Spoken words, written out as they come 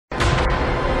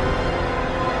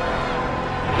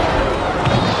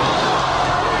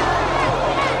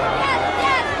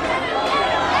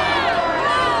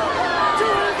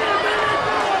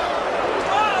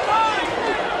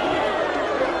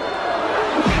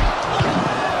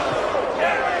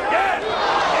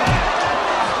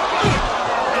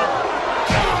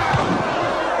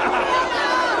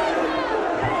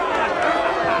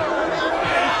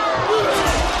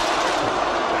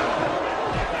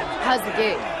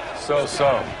So.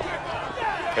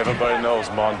 Everybody knows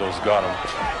Mondo's got him.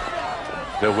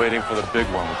 They're waiting for the big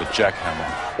one with the jackhammer.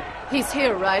 He's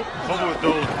here, right? Over with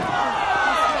those.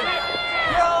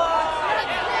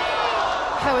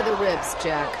 How are the ribs,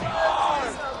 Jack?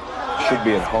 Should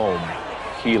be at home,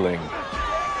 healing.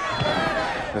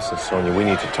 Listen, Sonia, we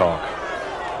need to talk.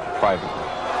 Privately.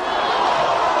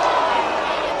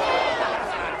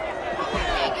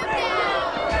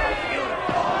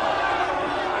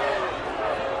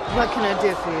 What can I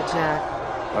do for you, Jack?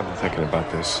 I've been thinking about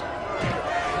this.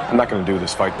 I'm not going to do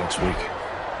this fight next week.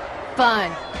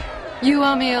 Fine. You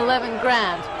owe me 11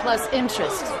 grand, plus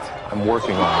interest. I'm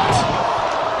working on it.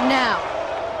 Now.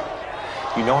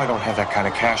 You know I don't have that kind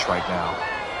of cash right now.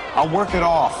 I'll work it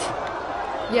off.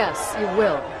 Yes, you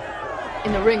will.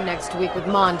 In the ring next week with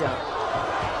Mondo.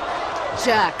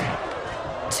 Jack,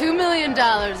 $2 million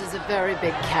is a very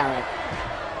big carrot.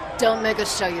 Don't make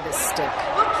us show you the stick.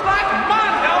 Looks like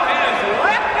Mondo has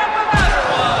wrapped up another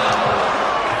one.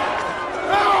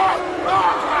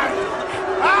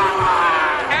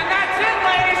 And that's it,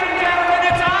 ladies and gentlemen.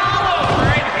 It's all over.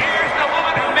 And here's the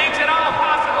woman who makes it all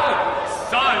possible,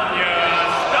 Sonya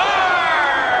Stark.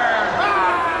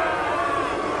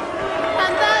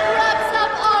 And that wraps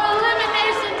up our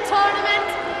elimination tournament,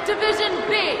 Division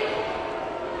B.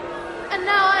 And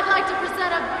now I'd like to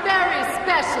present a very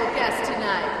special guest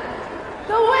tonight.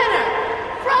 The winner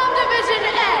from Division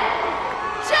A,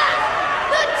 Jack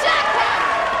the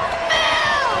Jackhammer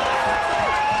Mills!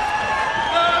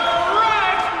 The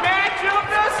grudge match of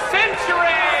the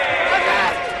century.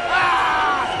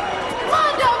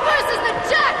 Mondo versus the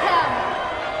Jackhammer.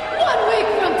 1 week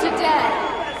from today.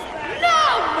 No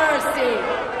mercy.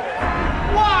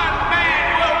 One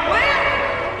man will win,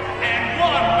 and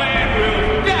one man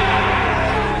will die.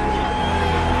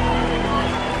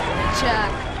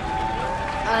 Jack,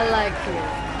 I like you.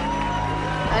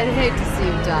 I'd hate to see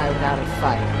you die without a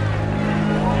fight.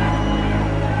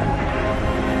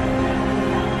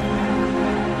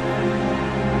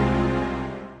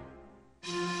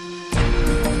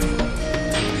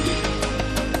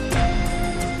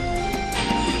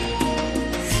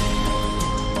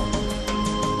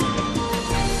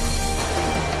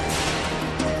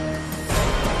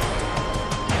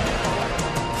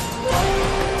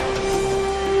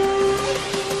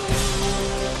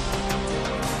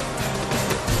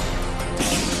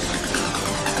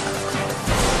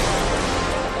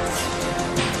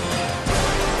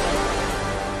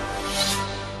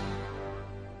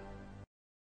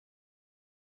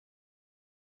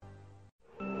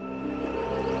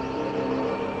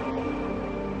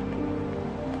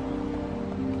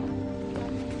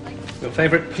 Your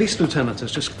favorite police lieutenant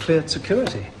has just cleared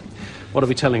security. What are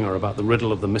we telling her about the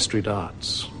riddle of the mystery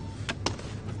darts?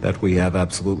 That we have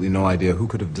absolutely no idea who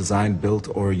could have designed, built,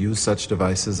 or used such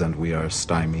devices, and we are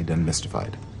stymied and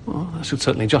mystified. Well, that should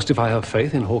certainly justify her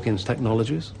faith in Hawkins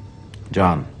Technologies.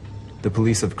 John, the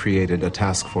police have created a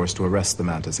task force to arrest the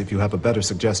Mantis. If you have a better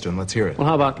suggestion, let's hear it. Well,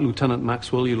 how about Lieutenant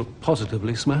Maxwell? You look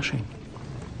positively smashing.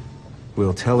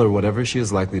 We'll tell her whatever she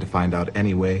is likely to find out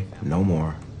anyway, no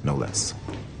more, no less.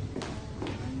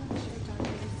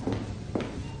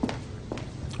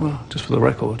 Well, just for the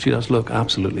record, she does look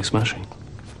absolutely smashing.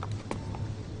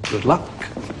 Good luck,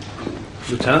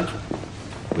 Lieutenant.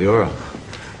 Leora,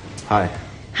 hi.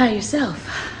 Hi, yourself.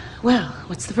 Well,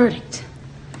 what's the verdict?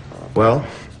 Well,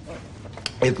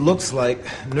 it looks like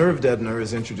nerve deadener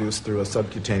is introduced through a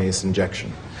subcutaneous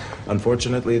injection.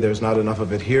 Unfortunately, there's not enough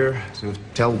of it here to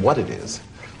tell what it is.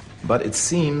 But it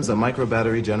seems a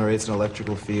microbattery generates an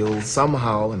electrical field.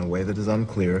 Somehow, in a way that is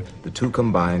unclear, the two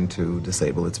combine to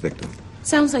disable its victim.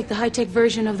 Sounds like the high-tech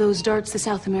version of those darts the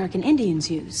South American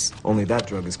Indians use. Only that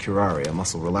drug is curare, a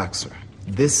muscle relaxer.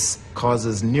 This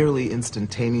causes nearly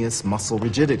instantaneous muscle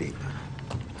rigidity.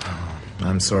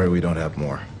 I'm sorry we don't have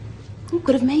more. Who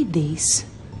could have made these?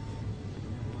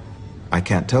 I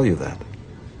can't tell you that.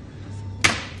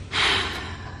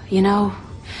 You know,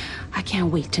 I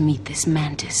can't wait to meet this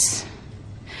Mantis.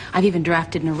 I've even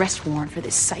drafted an arrest warrant for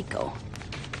this psycho.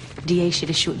 DA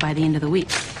should issue it by the end of the week.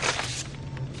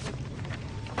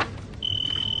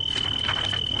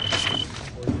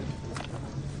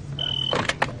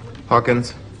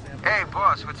 Hawkins? Hey,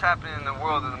 boss, what's happening in the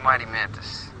world of the mighty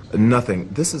Mantis? Nothing.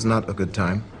 This is not a good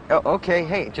time. Oh, okay,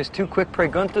 hey, just 2 quick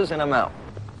preguntas and I'm out.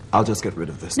 I'll just get rid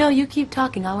of this. No, you keep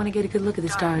talking. I want to get a good look at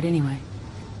this dart anyway.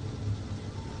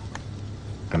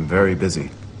 I'm very busy.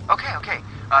 Okay.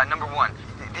 Number 1,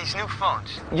 these new phones.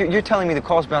 You're telling me the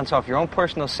calls bounce off your own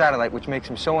personal satellite, which makes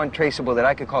them so untraceable that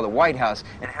I could call the White House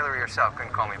and Hillary herself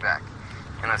couldn't call me back.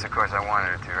 Unless, of course, I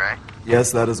wanted her to, right?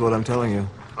 Yes, that is what I'm telling you.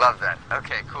 Love that.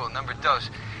 Okay, cool. Number 2,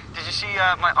 Did you see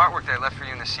my artwork that I left for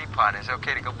you in the sea pod? Is it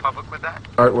okay to go public with that?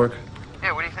 Artwork?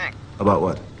 Yeah, what do you think? About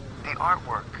what? The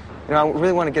artwork. You know, I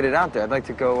really want to get it out there. I'd like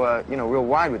to go, real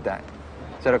wide with that.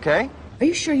 Is that okay? Are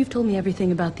you sure you've told me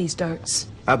everything about these darts?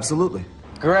 Absolutely.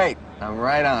 Great. I'm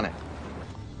right on it.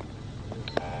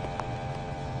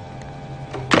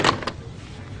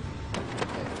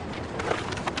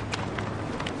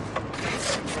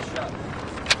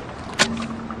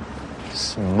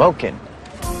 Smoking.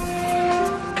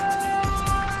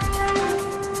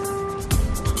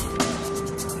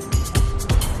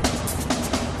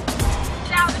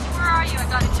 Salvage, where are you? I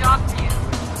got a job for you.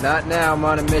 Not now. I'm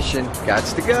on a mission.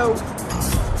 Gots to go.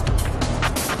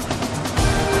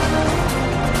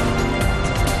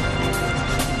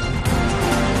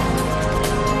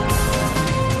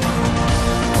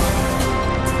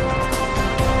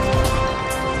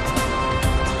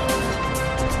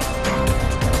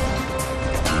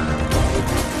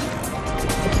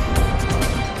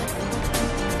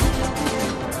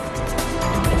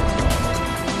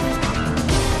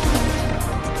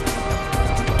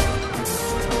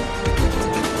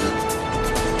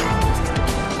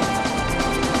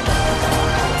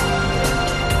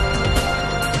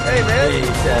 Hey, man.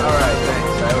 Hey, all right,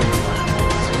 thanks. I owe you one.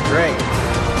 This is great.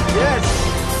 Yes.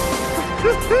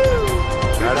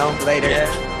 Right on. Later. Yeah.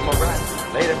 All right.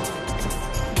 Later.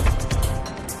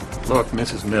 Look,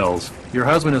 Mrs. Mills, your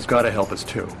husband has got to help us,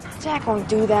 too. Jack won't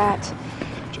do that.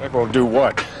 Jack won't do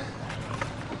what?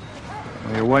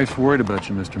 Well, your wife's worried about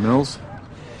you, Mr. Mills.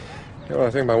 You know,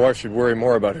 I think my wife should worry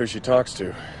more about who she talks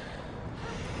to.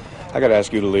 I gotta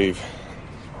ask you to leave.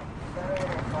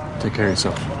 Take care of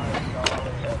yourself.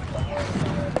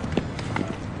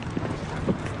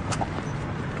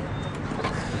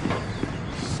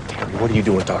 What are you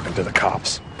doing talking to the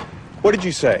cops? What did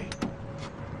you say?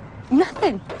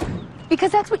 Nothing.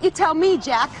 Because that's what you tell me,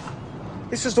 Jack.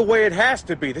 This is the way it has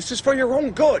to be. This is for your own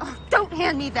good. Oh, don't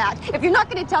hand me that. If you're not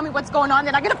going to tell me what's going on,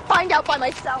 then I'm going to find out by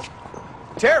myself.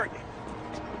 Terry!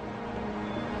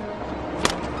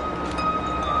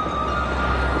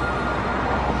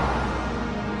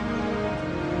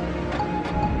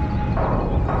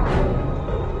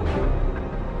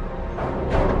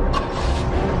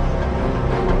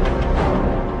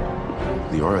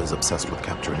 Leora is obsessed with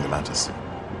capturing the Mantis.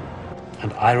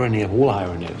 And irony of all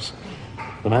ironies,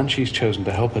 the man she's chosen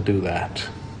to help her do that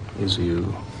is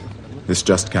you. This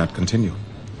just can't continue.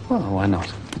 Well, why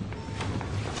not?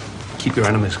 Keep your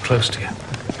enemies close to you.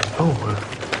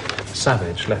 Oh,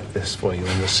 Savage left this for you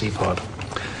in the sea pod.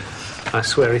 I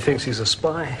swear he thinks he's a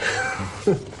spy.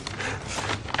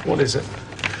 What is it?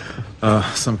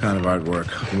 Some kind of artwork.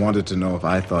 He wanted to know if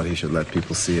I thought he should let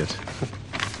people see it.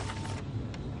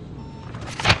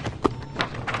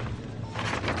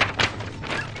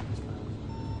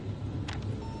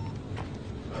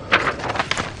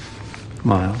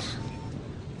 Miles,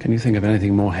 can you think of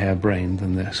anything more harebrained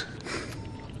than this?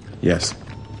 Yes.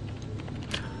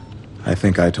 I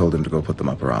think I told him to go put them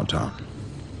up around town.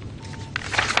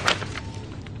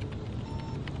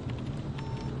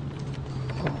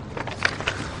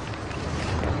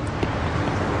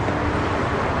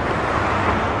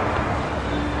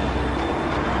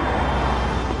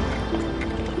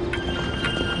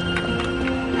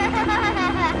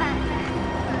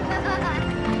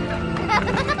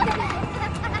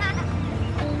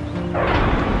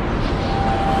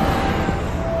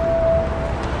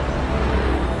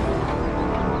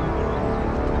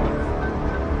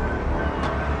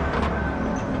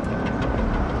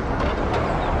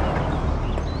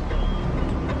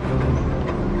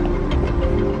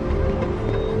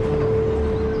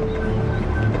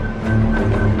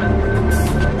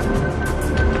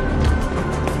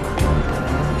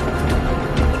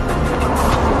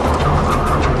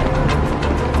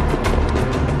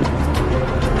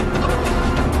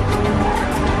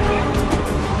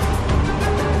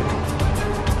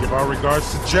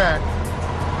 Regards to Jack.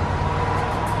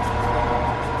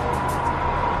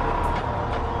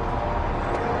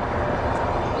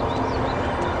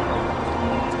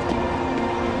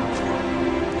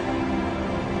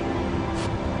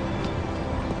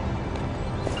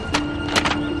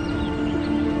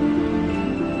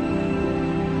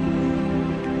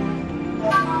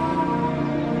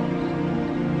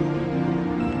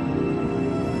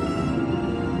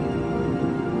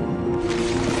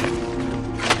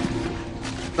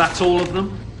 That's all of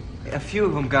them? A few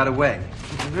of them got away.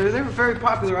 They were very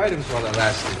popular items while they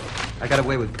lasted. I got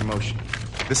away with promotion.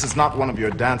 This is not one of your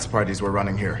dance parties we're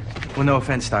running here. Well, no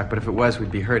offense, Doc, but if it was,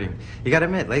 we'd be hurting. You gotta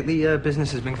admit, lately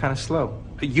business has been kind of slow.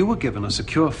 You were given a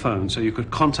secure phone so you could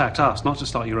contact us, not to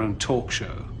start your own talk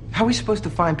show. How are we supposed to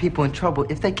find people in trouble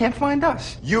if they can't find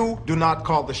us? You do not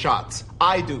call the shots.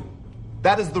 I do.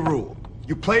 That is the rule.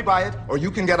 You play by it, or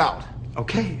you can get out.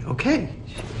 Okay, okay.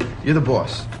 You're the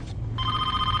boss.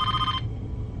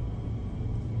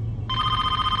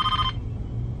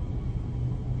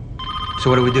 So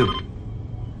what do we do?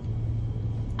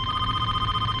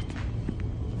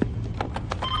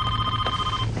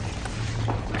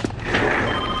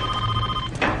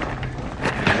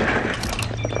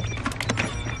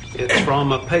 It's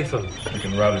from a payphone. You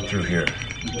can route it through here.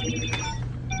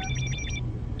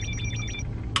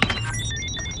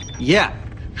 Yeah.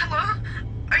 Hello?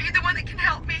 Are you the one that can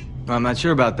help me? I'm not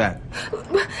sure about that.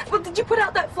 Well, did you put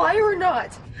out that flyer or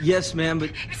not? Yes, ma'am,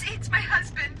 but... It's my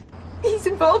husband. He's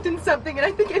involved in something, and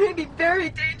I think it may be very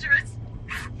dangerous.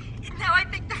 Now I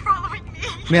think they're following me.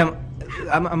 Ma'am,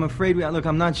 I'm afraid look,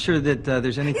 I'm not sure that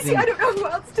there's You anything... see, I don't know who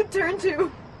else to turn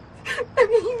to. I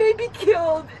mean, he may be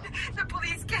killed. The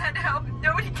police can't help him.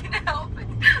 Nobody can help him.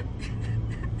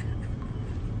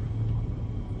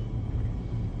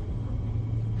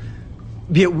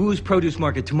 Be at Wu's Produce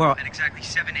Market tomorrow at exactly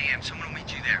 7 a.m. Someone will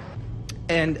meet you there.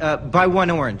 And buy 1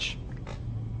 orange.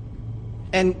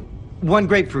 And 1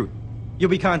 grapefruit. You'll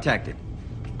be contacted.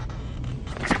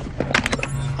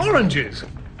 Oranges?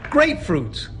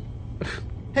 Grapefruits?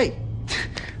 Hey,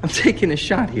 I'm taking a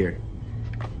shot here.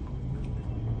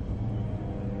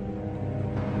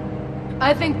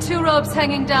 I think 2 ropes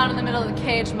hanging down in the middle of the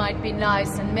cage might be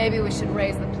nice, and maybe we should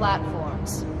raise the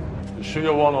platforms. You sure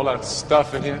you want all that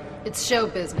stuff in here? It's show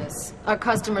business. Our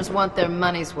customers want their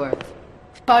money's worth.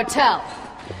 Bartell,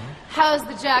 how's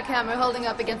the jackhammer holding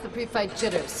up against the pre-fight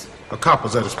jitters? A cop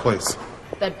was at his place.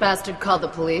 That bastard called the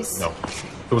police? No,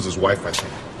 it was his wife, I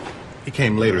think. He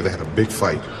came later. They had a big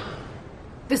fight.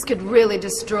 This could really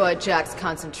destroy Jack's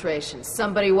concentration.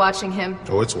 Somebody watching him?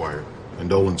 Oh, it's wired. And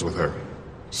Dolan's with her.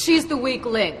 She's the weak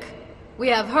link. We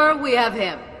have her, we have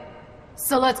him.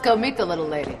 So let's go meet the little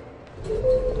lady.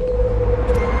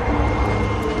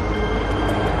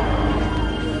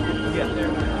 Get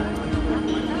there.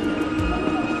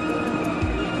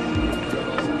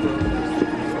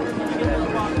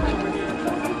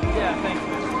 Yeah, thank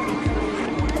you.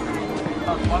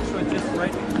 Watch just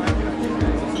right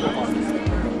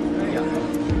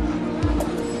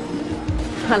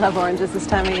I love oranges this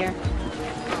time of year.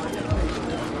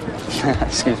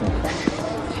 Excuse me.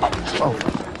 Oh,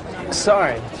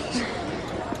 sorry.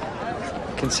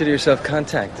 Consider yourself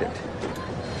contacted.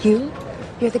 You?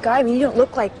 You're the guy? I mean, you don't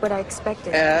look like what I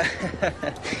expected.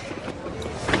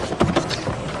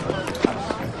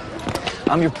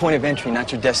 I'm your point of entry,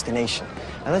 not your destination.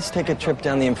 Now let's take a trip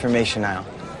down the information aisle.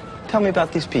 Tell me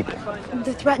about these people.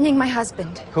 They're threatening my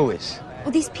husband. Who is?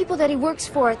 Well, these people that he works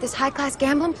for at this high-class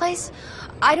gambling place,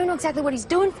 I don't know exactly what he's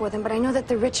doing for them, but I know that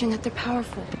they're rich and that they're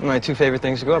powerful. My 2 favorite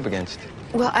things to go up against.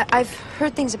 Well, I've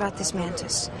heard things about this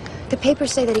Mantis. The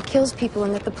papers say that he kills people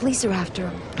and that the police are after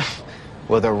him.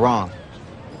 Well, they're wrong.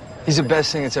 He's the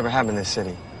best thing that's ever happened in this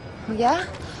city. Oh, yeah?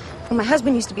 Well, my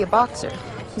husband used to be a boxer.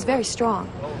 He's very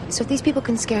strong. So if these people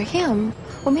can scare him,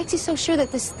 what makes you so sure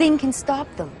that this thing can stop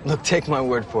them? Look, take my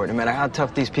word for it. No matter how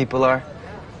tough these people are,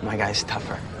 my guy's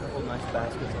tougher.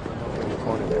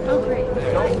 Oh, great.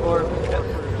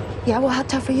 Yeah, well, how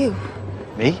tough are you?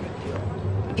 Me?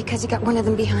 Because you got one of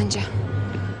them behind you.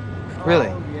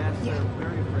 Really? Yeah.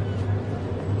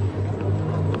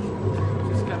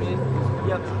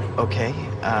 Okay,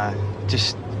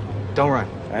 just don't run,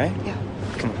 all right? Yeah.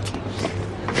 Come on.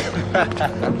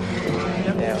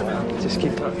 Yeah, well, just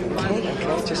keep talking.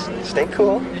 Okay, just stay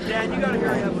cool.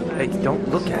 Hey, don't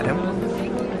look at him.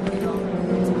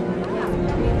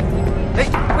 Hey,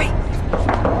 wait!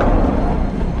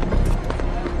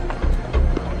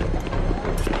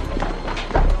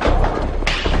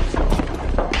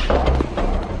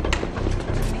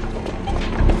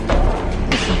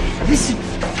 Listen,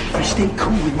 if we stay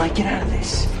cool, we might get out of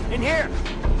this. In here!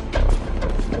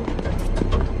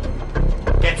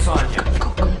 Get Sonya.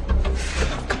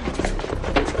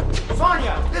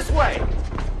 Sonya, this way!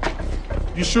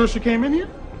 You sure she came in here?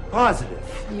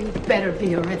 Positive. You better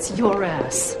be, or it's your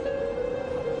ass.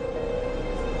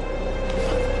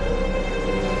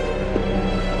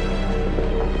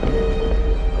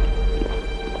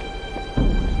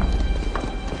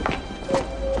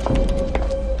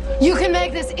 You can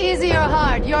make this easy or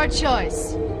hard, your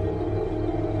choice.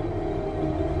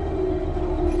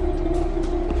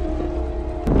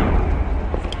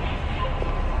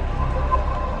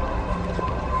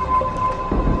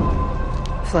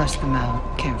 Flush them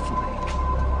out carefully.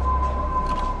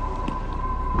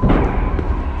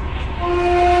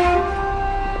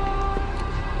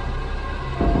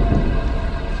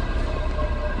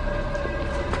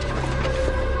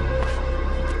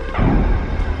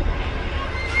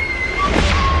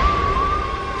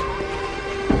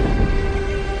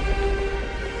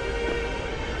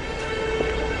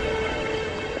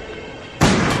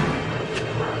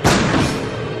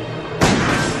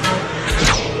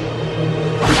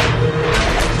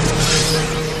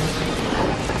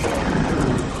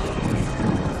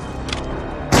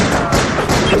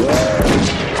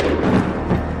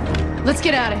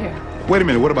 Wait a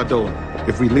minute, what about Dolan?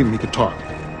 If we leave him, he could talk.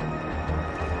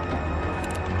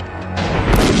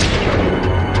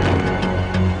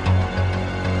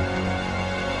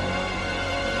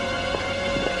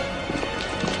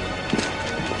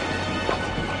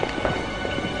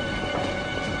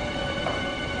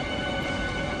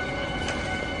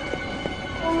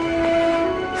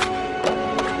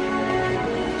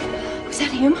 Was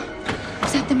that him?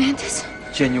 Was that the Mantis?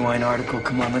 Genuine article.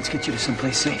 Come on, let's get you to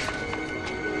someplace safe.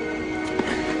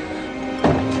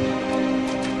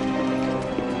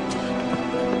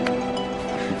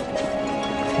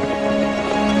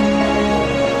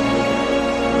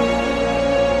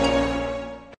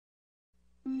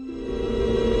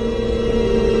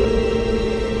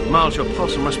 Miles, your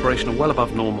pulse and respiration are well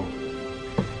above normal.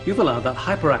 You've allowed that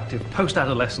hyperactive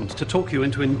post-adolescent to talk you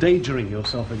into endangering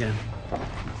yourself again.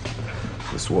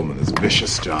 This woman is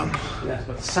vicious, John. Yes,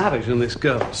 but Savage and this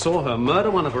girl saw her murder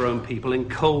one of her own people in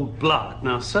cold blood.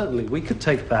 Now, certainly, we could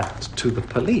take that to the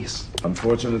police.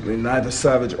 Unfortunately, neither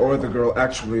Savage or the girl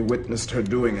actually witnessed her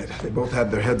doing it. They both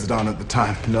had their heads down at the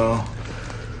time. No.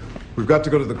 We've got to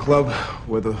go to the club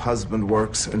where the husband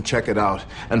works and check it out.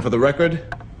 And for the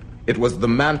record, it was the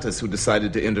Mantis who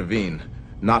decided to intervene,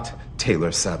 not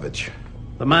Taylor Savage.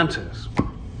 The Mantis?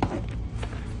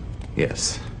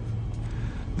 Yes.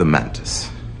 The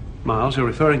Mantis. Miles, you're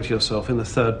referring to yourself in the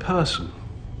third person.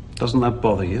 Doesn't that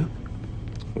bother you?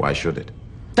 Why should it?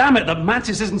 Damn it, the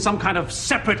Mantis isn't some kind of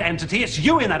separate entity. It's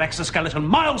you in that exoskeleton,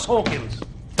 Miles Hawkins.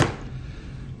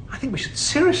 I think we should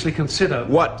seriously consider...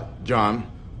 What, John?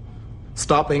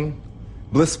 Stopping?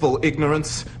 Blissful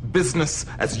ignorance? Business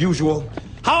as usual?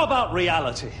 How about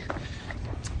reality?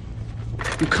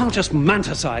 You can't just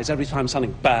manticize every time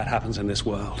something bad happens in this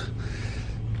world.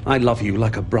 I love you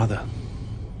like a brother.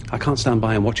 I can't stand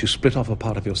by and watch you split off a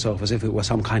part of yourself as if it were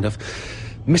some kind of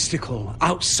mystical,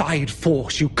 outside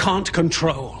force you can't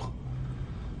control.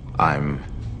 I'm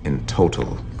in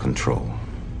total control.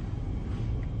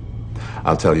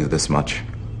 I'll tell you this much.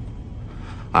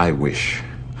 I wish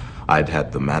I'd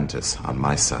had the Mantis on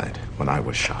my side when I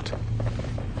was shot.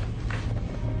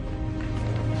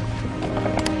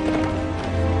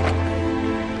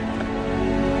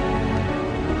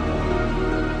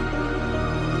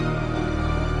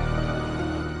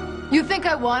 You think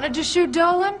I wanted to shoot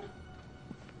Dolan?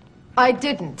 I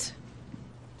didn't.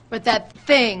 But that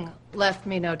thing left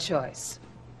me no choice.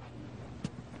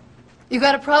 You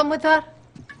got a problem with that?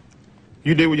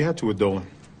 You did what you had to with Dolan.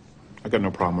 I got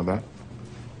no problem with that.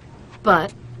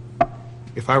 But?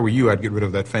 If I were you, I'd get rid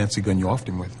of that fancy gun you offed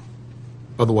him with.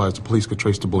 Otherwise, the police could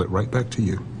trace the bullet right back to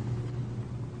you.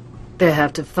 They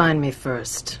have to find me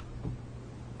first.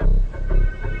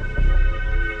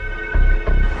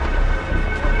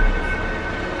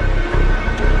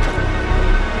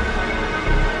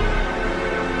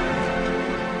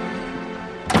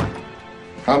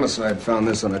 Homicide found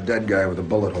this on a dead guy with a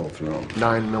bullet hole through him. Oh,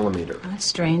 9mm. that's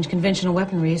strange. Conventional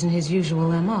weaponry isn't his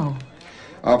usual M.O.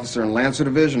 Officer in Lancer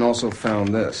Division also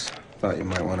found this. Thought you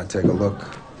might want to take a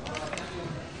look.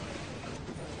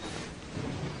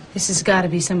 This has got to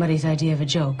be somebody's idea of a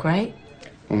joke, right?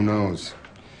 Who knows?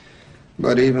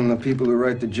 But even the people who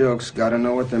write the jokes gotta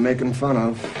know what they're making fun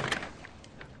of.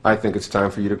 I think it's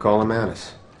time for you to call a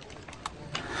Mantis.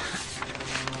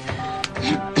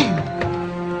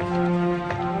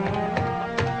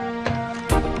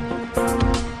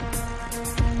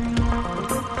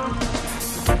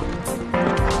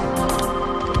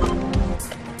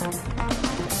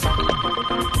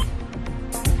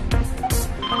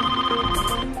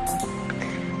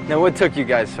 Now, what took you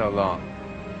guys so long?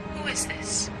 Who is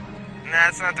this? Nah,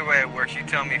 that's not the way it works. You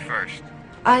tell me first.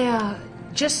 I,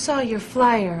 just saw your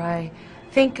flyer. I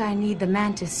think I need the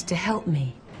Mantis to help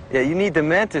me. Yeah, you need the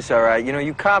Mantis, all right. You know,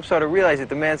 you cops ought to realize that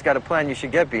the man's got a plan you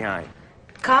should get behind.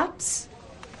 Cops?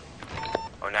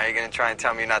 Oh, now you're gonna try and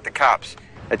tell me you're not the cops.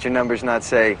 That your number's not,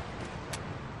 say,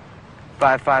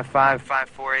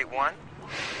 555-5481?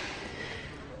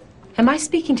 Am I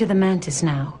speaking to the Mantis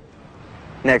now?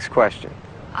 Next question.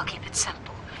 I'll keep it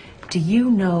simple. Do you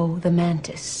know the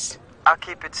Mantis? I'll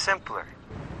keep it simpler.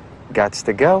 Gots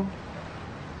to go.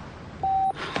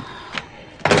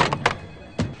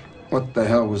 What the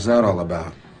hell was that all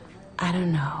about? I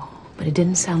don't know, but it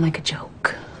didn't sound like a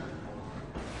joke.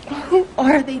 Who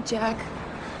are they, Jack?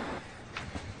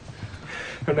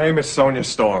 Her name is Sonia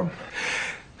Storm.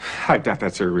 I doubt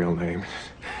that's her real name.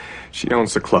 She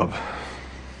owns the club.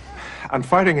 I'm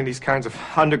fighting in these kinds of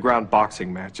underground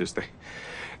boxing matches.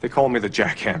 They call me the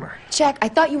Jackhammer. Jack, I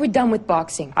thought you were done with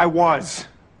boxing. I was.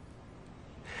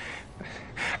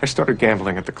 I started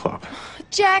gambling at the club.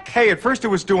 Jack! Hey, at first it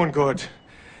was doing good.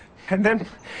 And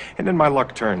then my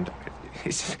luck turned.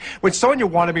 When Sonia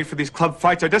wanted me for these club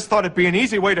fights, I just thought it'd be an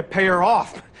easy way to pay her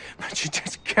off. But she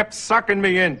just kept sucking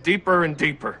me in deeper and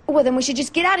deeper. Well, then we should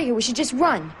just get out of here. We should just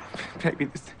run. Baby,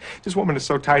 this woman is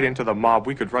so tied into the mob,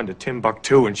 we could run to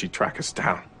Timbuktu and she'd track us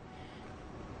down.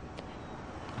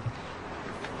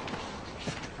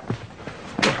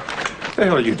 What the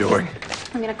hell are you doing?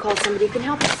 I'm gonna call somebody who can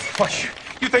help us. What?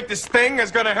 You think this thing is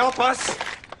gonna help us?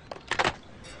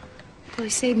 Well, he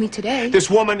saved me today. This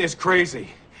woman is crazy.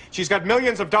 She's got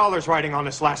millions of dollars riding on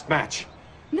this last match.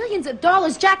 Millions of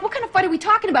dollars? Jack, what kind of fight are we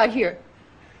talking about here?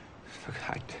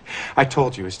 I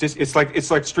told you, it's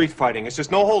like street fighting. It's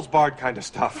just no holds barred kind of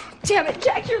stuff. Damn it,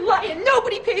 Jack, you're lying.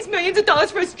 Nobody pays millions of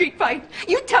dollars for a street fight.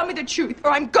 You tell me the truth,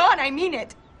 or I'm gone. I mean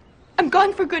it. I'm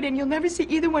gone for good, and you'll never see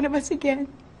either one of us again.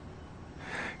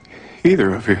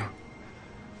 Either of you?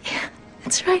 Yeah,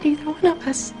 that's right, either one of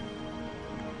us.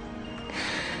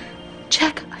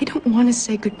 Jack, I don't want to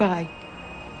say goodbye.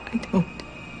 I don't.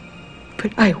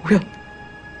 But I will.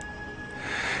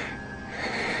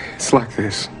 It's like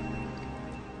this.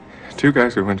 Two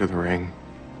guys go into the ring.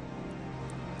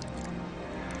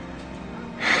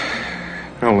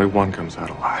 And only one comes out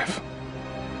alive.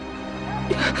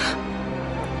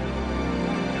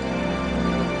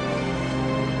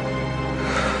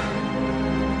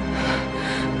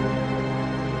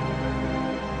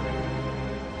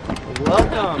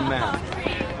 Welcome, man.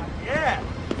 Yeah.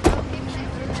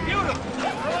 Beautiful.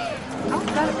 Oh,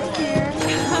 got it right here.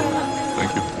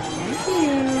 Thank you. Thank you.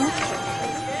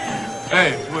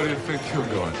 Hey, where do you think you're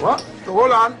going? What?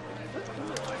 Hold on.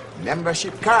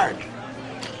 Membership card.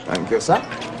 Thank you, sir.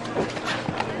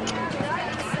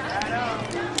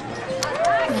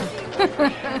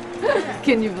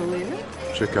 Can you believe it?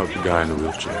 Check out the guy in the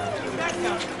wheelchair.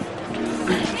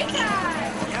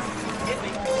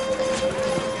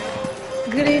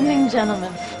 Good evening,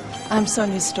 gentlemen. I'm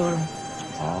Sonia Storm.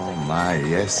 Oh, my,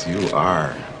 yes, you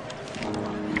are.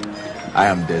 I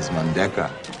am Desmond Decker,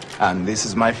 and this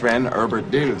is my friend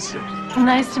Herbert Dills.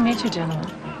 Nice to meet you, gentlemen.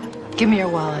 Give me your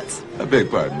wallets. A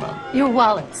big pardon, ma'am. Your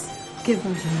wallets. Give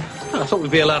them to me. I thought we'd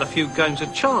be allowed a few games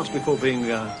of chance before being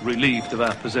relieved of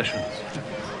our possessions.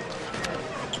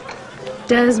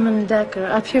 Desmond Decker,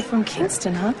 up here from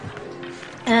Kingston, huh?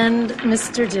 And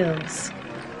Mr. Dills.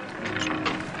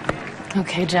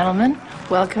 Okay, gentlemen,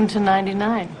 welcome to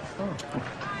 99.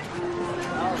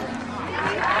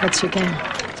 What's your game?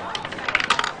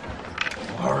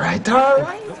 All right, all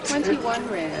right. 21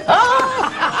 red.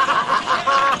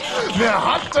 They're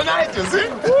hot tonight, you see?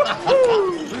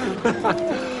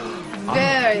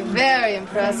 Very, very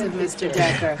impressive, Mr.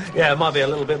 Decker. Yeah, it might be a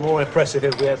little bit more impressive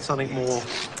if we had something more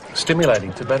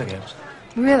stimulating to bet against.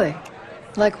 Really?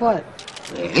 Like what?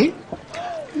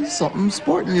 Something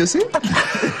sporting, you see?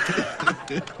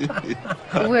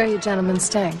 Where are you gentlemen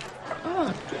staying?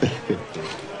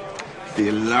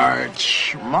 The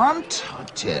Larchmont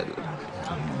Hotel.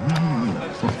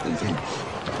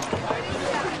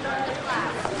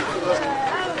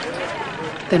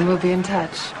 Then we'll be in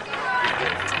touch.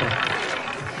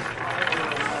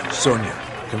 Sonia,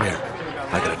 come here.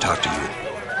 I gotta talk to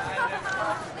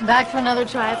you. Back for another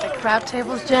try at the crap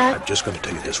tables, Jack? I'm just gonna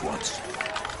tell you this once.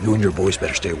 You and your boys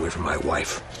better stay away from my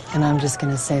wife. And I'm just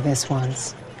gonna say this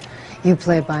once. You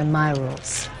play by my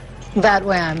rules. That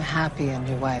way I'm happy and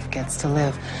your wife gets to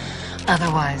live.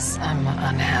 Otherwise, I'm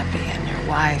unhappy and your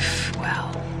wife,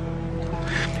 well...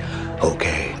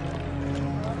 Okay.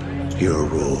 Your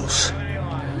rules.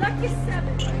 Lucky 7.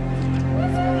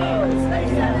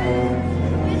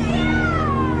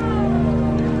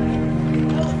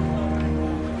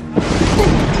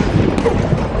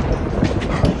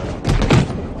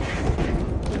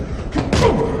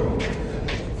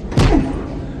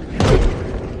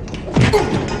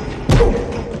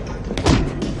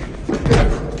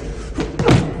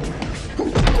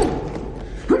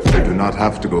 Not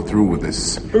have to go through with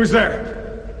this. Who's there?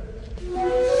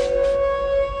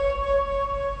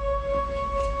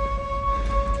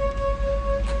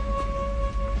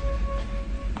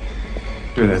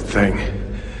 You're that thing.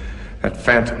 That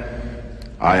phantom.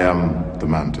 I am the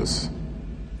Mantis.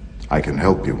 I can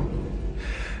help you.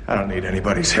 I don't need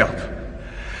anybody's help.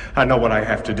 I know what I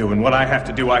have to do, and what I have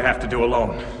to do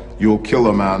alone. You'll kill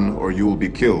a man, or you'll be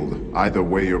killed. Either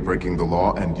way, you're breaking the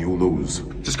law, and you lose.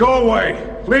 Just go away.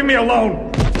 Leave me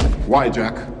alone. Why,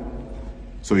 Jack?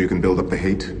 So you can build up the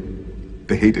hate?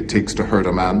 The hate it takes to hurt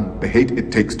a man? The hate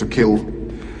it takes to kill?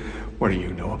 What do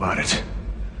you know about it?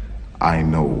 I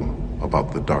know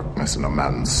about the darkness in a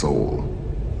man's soul.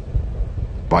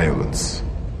 Violence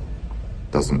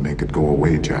doesn't make it go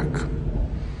away, Jack.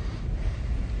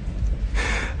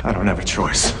 I don't have a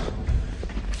choice.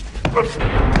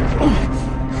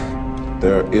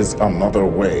 There is another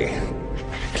way.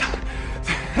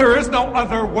 There is no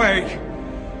other way.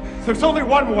 There's only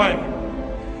one way.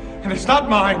 And it's not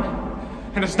mine.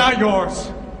 And it's not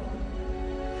yours.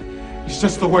 It's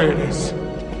just the way it is.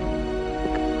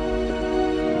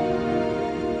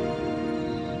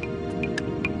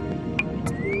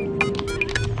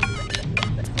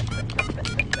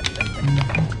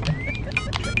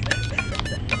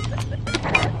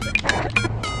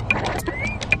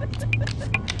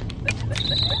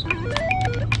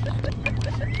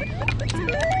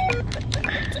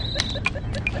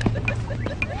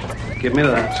 Give me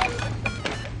that.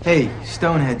 Hey,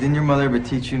 Stonehead, didn't your mother ever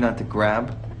teach you not to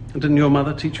grab? And didn't your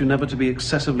mother teach you never to be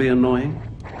excessively annoying?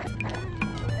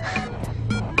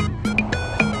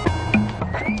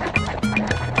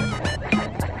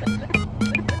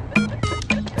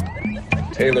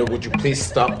 Taylor, would you please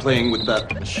stop playing with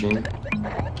that machine?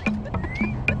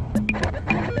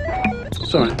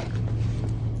 Sorry.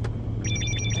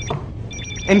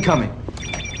 Incoming.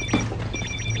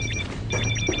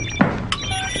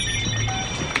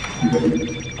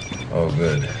 Oh,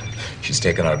 good. She's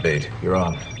taking our bait. You're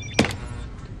on.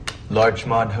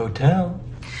 Larchmont Hotel.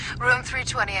 Room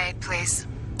 328, please.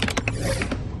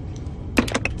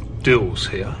 Dills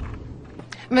here.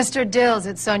 Mr. Dills,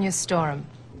 it's Sonia Storm.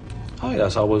 Oh,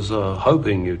 yes, I was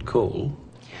hoping you'd call.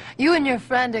 You and your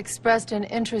friend expressed an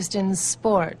interest in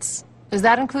sports. Does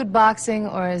that include boxing,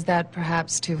 or is that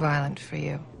perhaps too violent for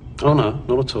you? Oh, no,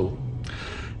 not at all.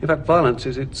 In fact, violence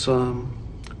is its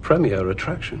premier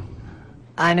attraction.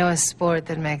 I know a sport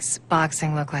that makes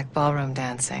boxing look like ballroom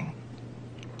dancing.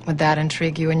 Would that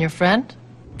intrigue you and your friend?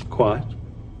 Quite.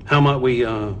 How might we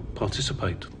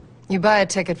participate? You buy a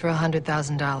ticket for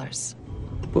 $100,000.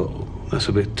 Well, that's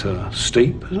a bit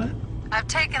steep, isn't it? I've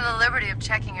taken the liberty of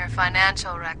checking your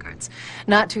financial records.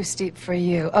 Not too steep for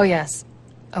you. Oh, yes.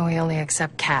 Oh, we only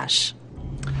accept cash.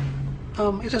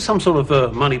 Is there some sort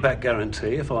of money-back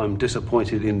guarantee if I'm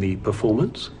disappointed in the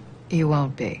performance? You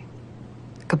won't be.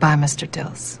 Goodbye, Mr.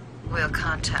 Dills. We'll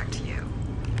contact you.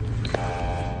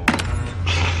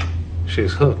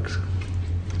 She's hooked.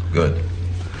 Good.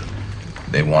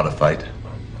 They want a fight.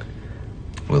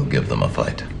 We'll give them a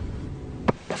fight.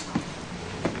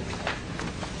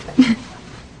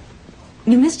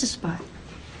 You missed a spot.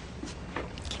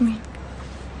 Come here.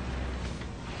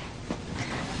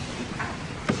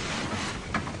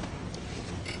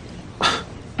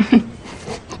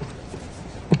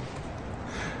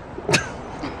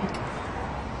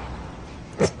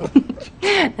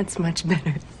 That's much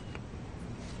better.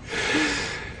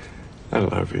 I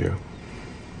love you.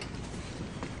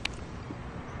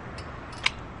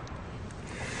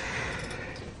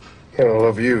 And I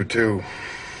love you, too.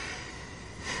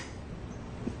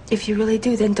 If you really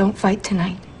do, then don't fight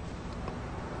tonight.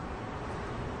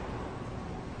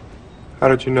 How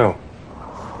did you know?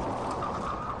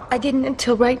 I didn't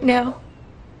until right now.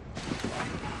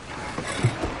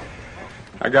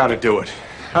 I gotta do it.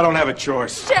 I don't have a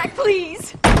choice. Jack,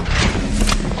 please!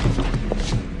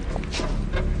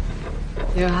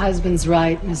 Your husband's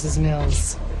right, Mrs.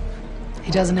 Mills.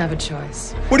 He doesn't have a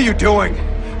choice. What are you doing?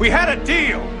 We had a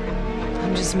deal!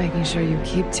 I'm just making sure you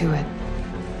keep to it.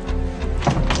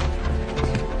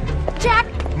 Jack!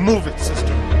 Move it,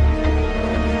 sister.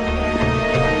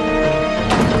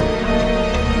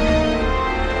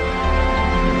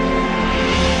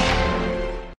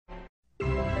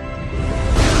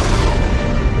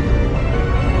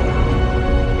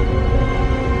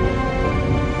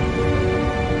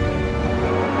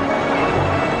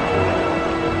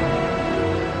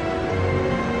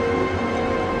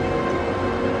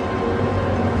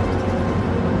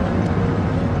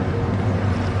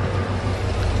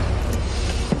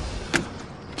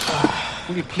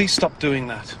 Will you please stop doing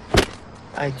that?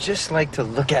 I just like to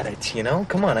look at it, you know?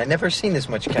 Come on, I've never seen this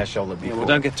much cashola before. Yeah, well,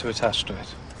 don't get too attached to it.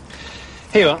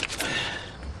 Here you are.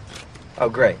 Oh,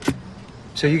 great.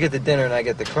 So you get the dinner and I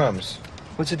get the crumbs.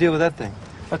 What's the deal with that thing?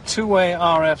 A two-way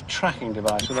RF tracking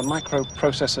device with a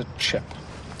microprocessor chip.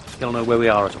 You'll know where we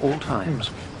are at all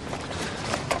times.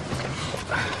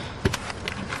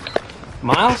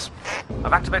 Miles?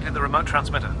 I've activated the remote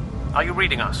transmitter. Are you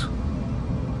reading us?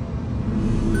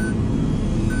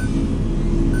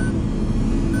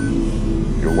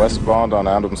 You're westbound on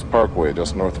Adams Parkway,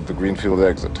 just north of the Greenfield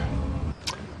exit.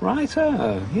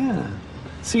 Righto, yeah.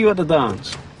 See you at the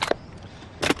dance.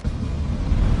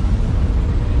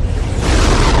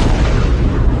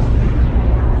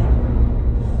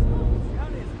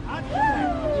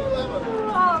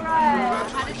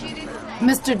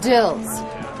 Mr. Dills,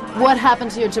 what happened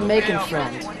to your Jamaican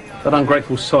friend? That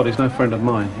ungrateful sod is no friend of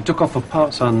mine. He took off for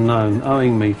parts unknown,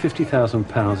 owing me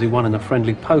 £50,000 he won in a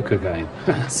friendly poker game.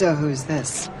 So who's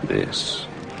this? This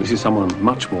is someone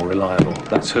much more reliable.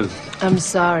 That's who. I'm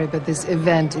sorry, but this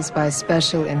event is by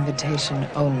special invitation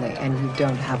only, and you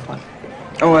don't have one.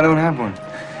 Oh, I don't have one.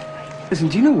 Listen,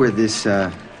 do you know where this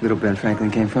little Ben Franklin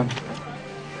came from?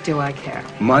 Do I care?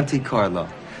 Monte Carlo.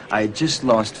 I had just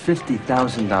lost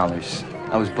 $50,000.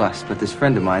 I was blessed, but this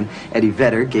friend of mine, Eddie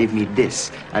Vedder, gave me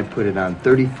this. I put it on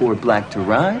 34 black to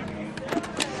ride,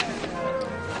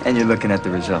 and you're looking at the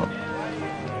result.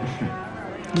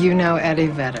 You know Eddie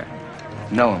Vedder?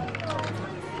 Know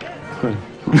him.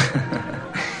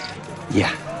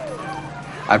 Yeah.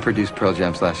 I produced Pearl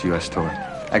Jam's last U.S. tour.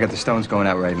 I got the Stones going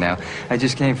out right now. I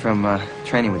just came from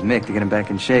training with Mick to get him back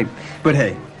in shape. But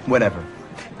hey, whatever.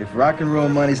 If rock and roll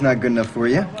money's not good enough for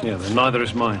you... Yeah, then neither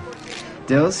is mine.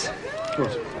 Dills? Of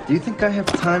course. Do you think I have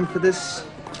time for this?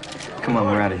 Come on,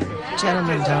 we're out of here.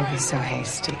 Gentlemen, don't be so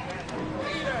hasty.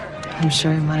 I'm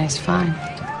sure your money's fine.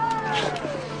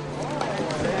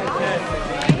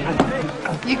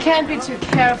 You can't be too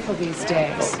careful these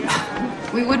days.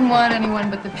 We wouldn't want anyone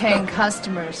but the paying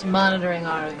customers monitoring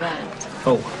our event.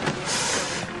 Oh.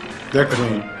 They're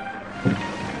clean.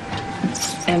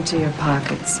 Empty your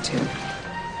pockets, too.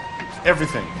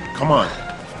 Everything. Come on.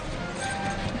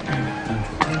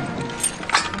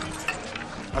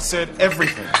 I said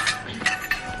everything.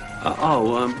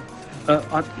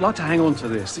 I'd like to hang on to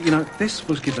this. You know, this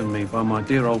was given me by my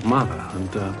dear old mother, and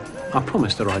I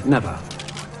promised her I'd never,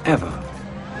 ever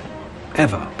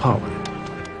part with it.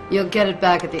 You'll get it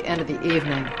back at the end of the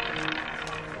evening.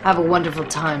 Have a wonderful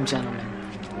time, gentlemen.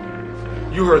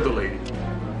 You heard the lady.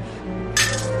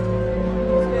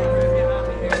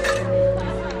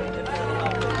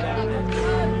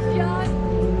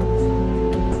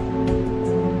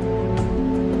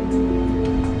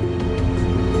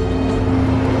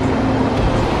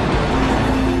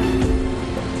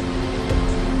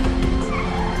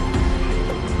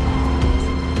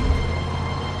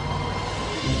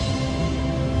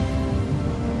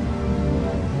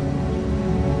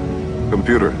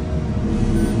 Computer.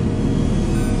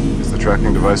 Is the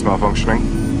tracking device malfunctioning?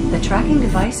 The tracking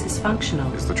device is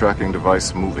functional. Is the tracking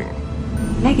device moving?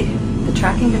 Negative. The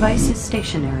tracking device is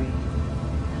stationary.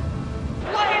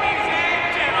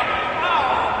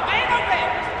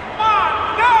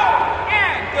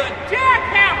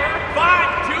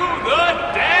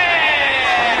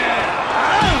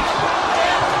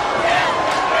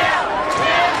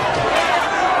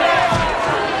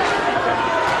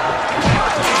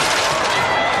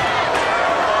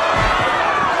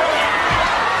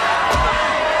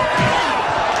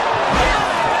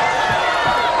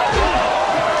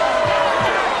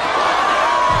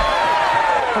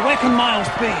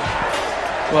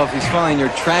 Well, if he's following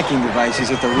your tracking devices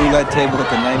at the roulette table at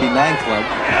the 99 Club.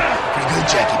 Pretty good,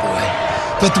 Jackie boy.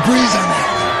 Felt the breeze on that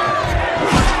one.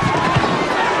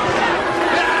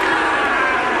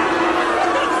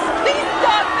 Please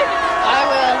stop this! I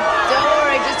will. Don't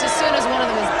worry, just as soon as one of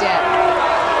them is dead.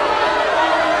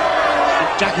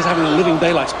 Jack is having a living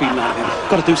daylights beaten out of him.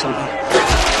 Got to do something.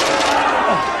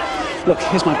 Oh, look,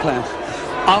 here's my plan.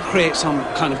 I'll create some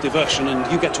kind of diversion, and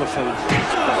you get to a phone.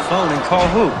 A phone and call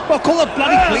who? Well, call the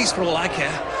bloody police for all I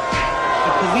care.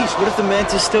 The police? What if the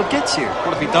mantis still gets here?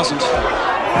 What if he doesn't?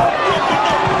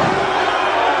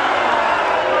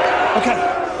 Okay,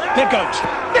 here goes.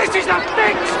 This is a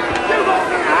fix! You've all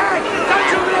been had! Don't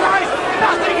you realize?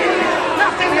 Nothing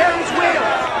here is real!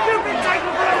 You've been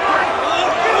taken for a ride!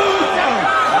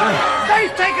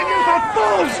 They've taken you for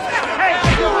fools! Hey,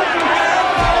 take away from me!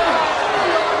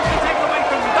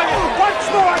 Once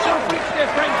more I shall reach their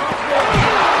friends!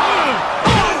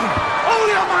 All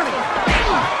your money!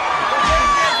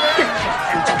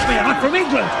 I'm from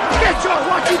England! Get your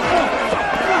what you want!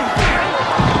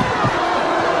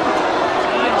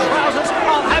 Trousers,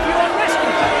 I'll have you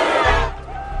arrested!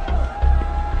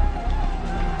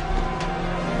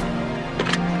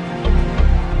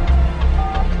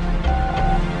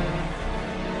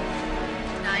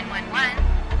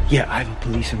 Yeah, I have a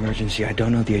police emergency. I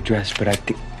don't know the address, but I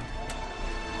think...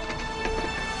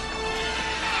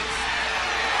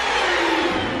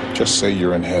 Just say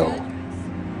you're in hell.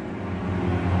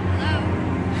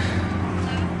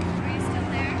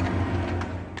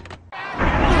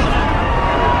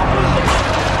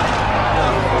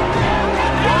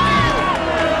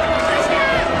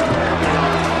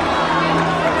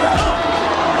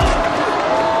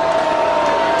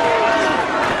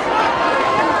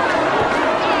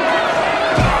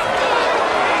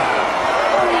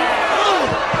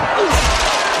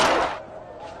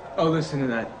 Oh, listen to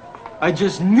that. I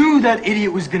just knew that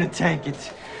idiot was gonna tank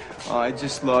it. Oh, I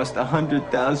just lost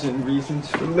 100,000 reasons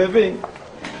for living.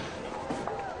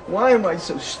 Why am I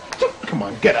so stupid? Come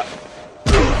on, get up.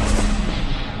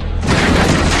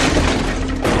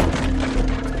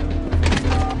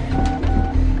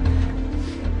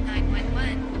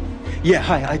 Yeah,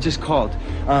 hi, I just called.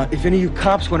 If any of you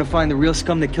cops want to find the real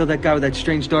scum that killed that guy with that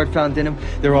strange dart found in him,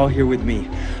 they're all here with me.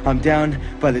 I'm down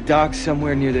by the docks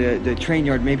somewhere near the train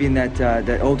yard, maybe in that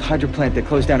old hydro plant that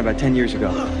closed down about 10 years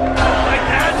ago. Like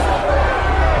that?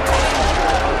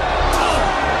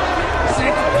 Say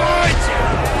goodbye,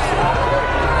 Jim!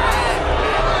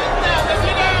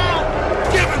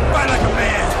 Give it fight like a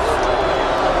man!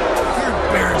 You're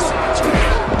embarrassing, Jim.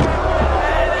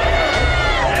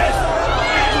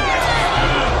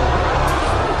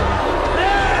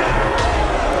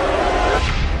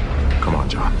 Come on,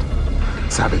 John.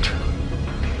 Savage,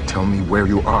 tell me where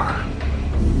you are.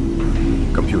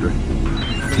 Computer,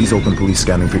 please open police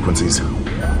scanning frequencies.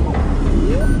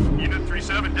 Unit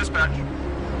 37, dispatch.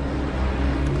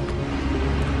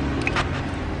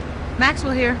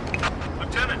 Maxwell here.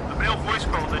 Lieutenant, a male voice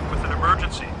called in with an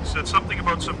emergency. Said something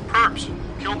about some perps.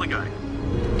 Killed a guy.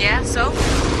 Yeah, so?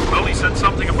 Well, he said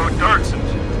something about darts and...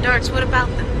 Darts, what about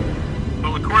them?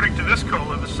 Well, according to this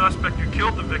caller, the suspect who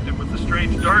killed the victim with the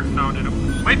strange dart found in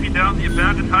him might be down the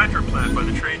abandoned hydro plant by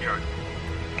the train yard.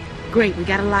 Great, we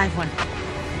got a live one.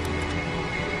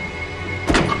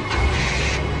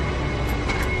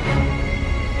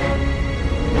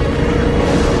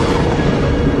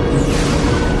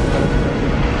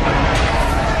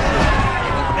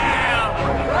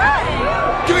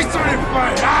 Give me something to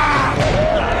fight!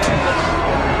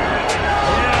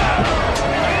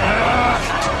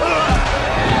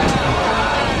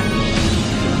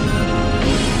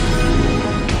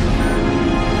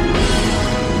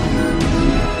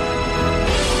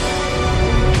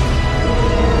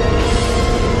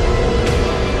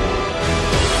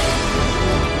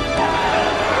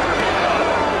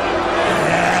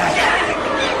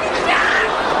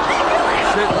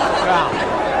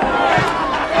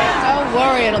 Don't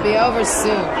worry, it'll be over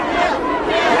soon.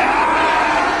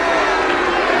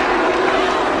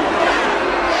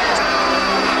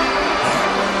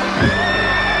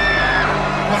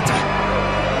 What the?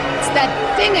 It's that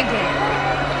thing again.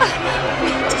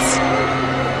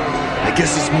 I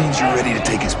guess this means you're ready to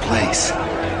take his place.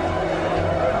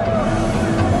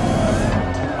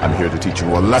 I'm here to teach you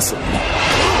a lesson.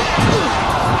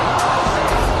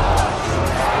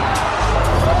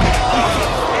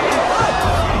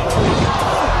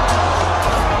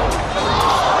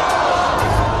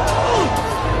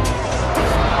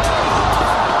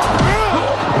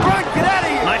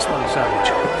 Nice one, Savage.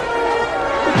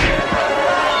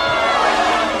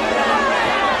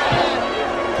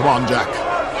 Come on, Jack.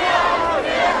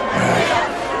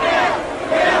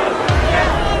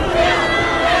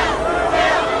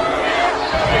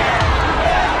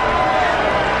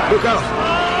 Look out!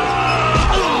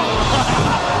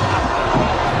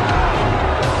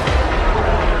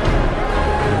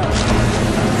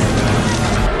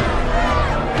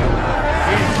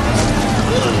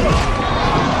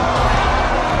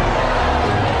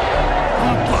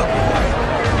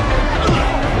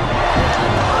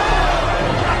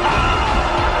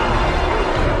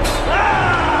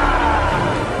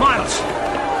 Miles!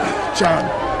 John,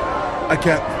 I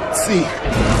can't see.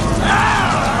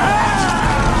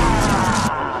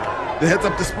 The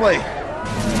heads-up display.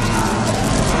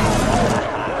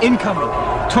 Incoming.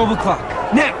 12 o'clock.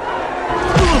 Now!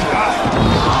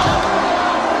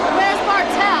 Where's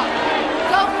Martel?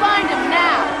 Go find him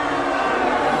now.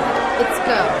 Let's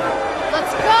go.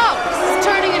 Let's go! This is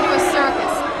turning into a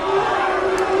circus.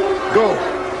 Go.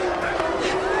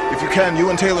 If you can,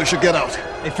 you and Taylor should get out.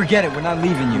 Hey, forget it. We're not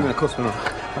leaving you. Of course we're not.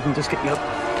 I can just get your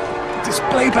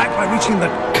display back by reaching the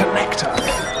connector.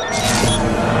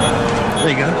 There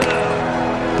you go.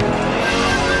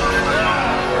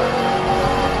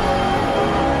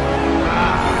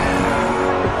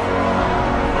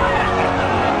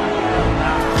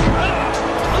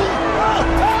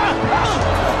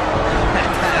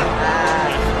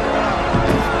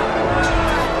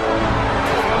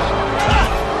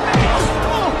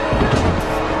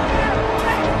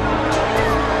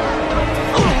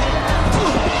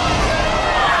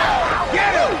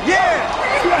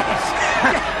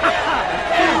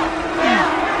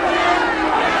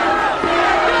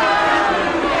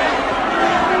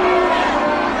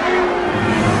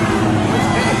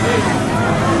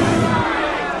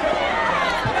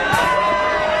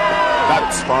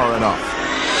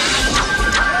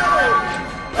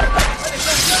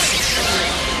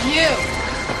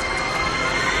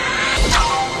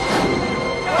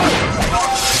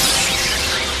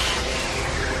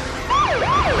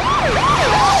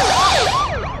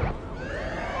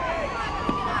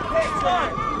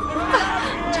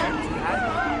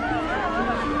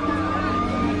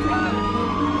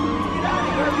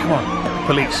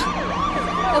 Police.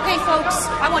 Okay, folks,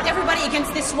 I want everybody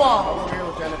against this wall.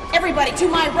 Everybody to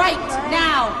my right,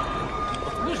 now.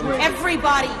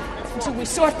 Everybody, until we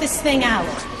sort this thing out.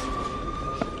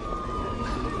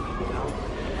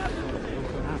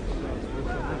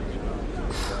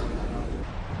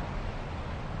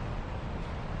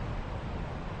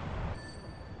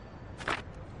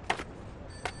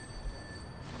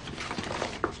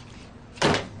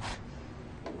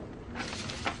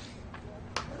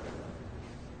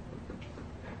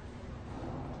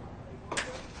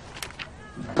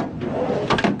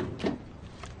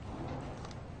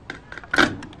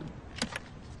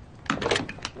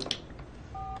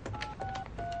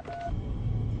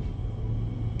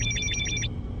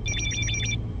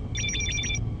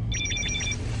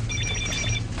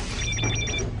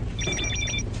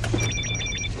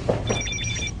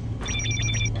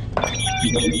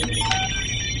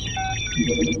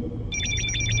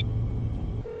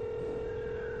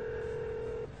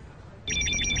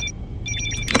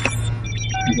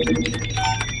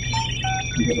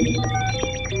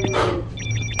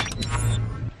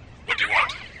 What do you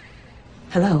want?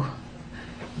 Hello.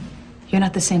 You're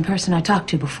not the same person I talked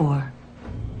to before.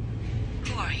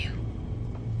 Who are you?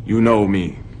 You know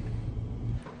me.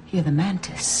 You're the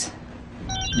Mantis.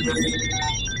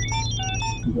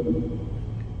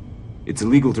 It's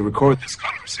illegal to record this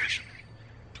conversation.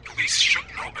 The police should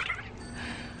know better.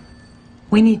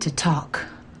 We need to talk.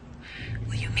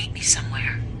 Will you meet me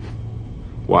somewhere?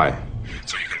 Why?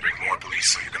 So you can bring more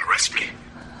police so you can arrest me.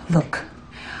 Look,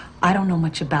 I don't know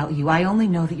much about you. I only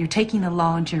know that you're taking the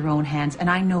law into your own hands, and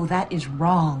I know that is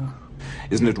wrong.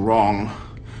 Isn't it wrong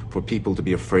for people to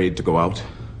be afraid to go out?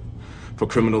 For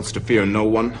criminals to fear no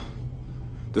one?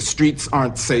 The streets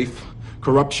aren't safe.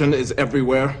 Corruption is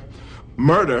everywhere.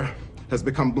 Murder has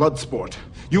become blood sport.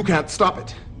 You can't stop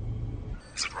it.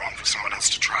 Is it wrong for someone else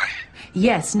to try?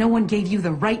 Yes, no one gave you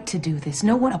the right to do this.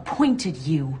 No one appointed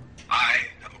you. I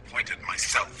have appointed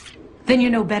myself. Then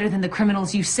you're no better than the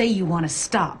criminals you say you want to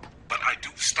stop. But I do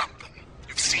stop them.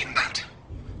 You've seen that.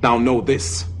 Now know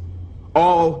this.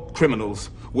 All criminals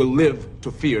will live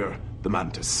to fear the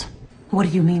Mantis. What do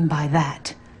you mean by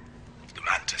that? The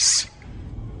Mantis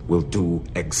will do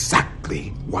exactly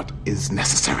what is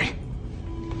necessary.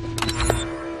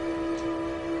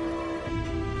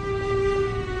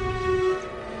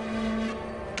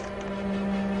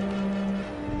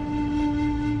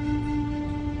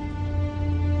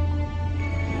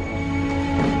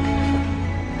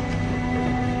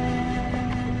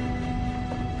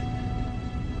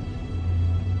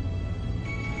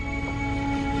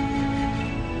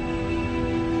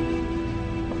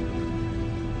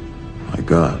 My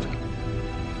God.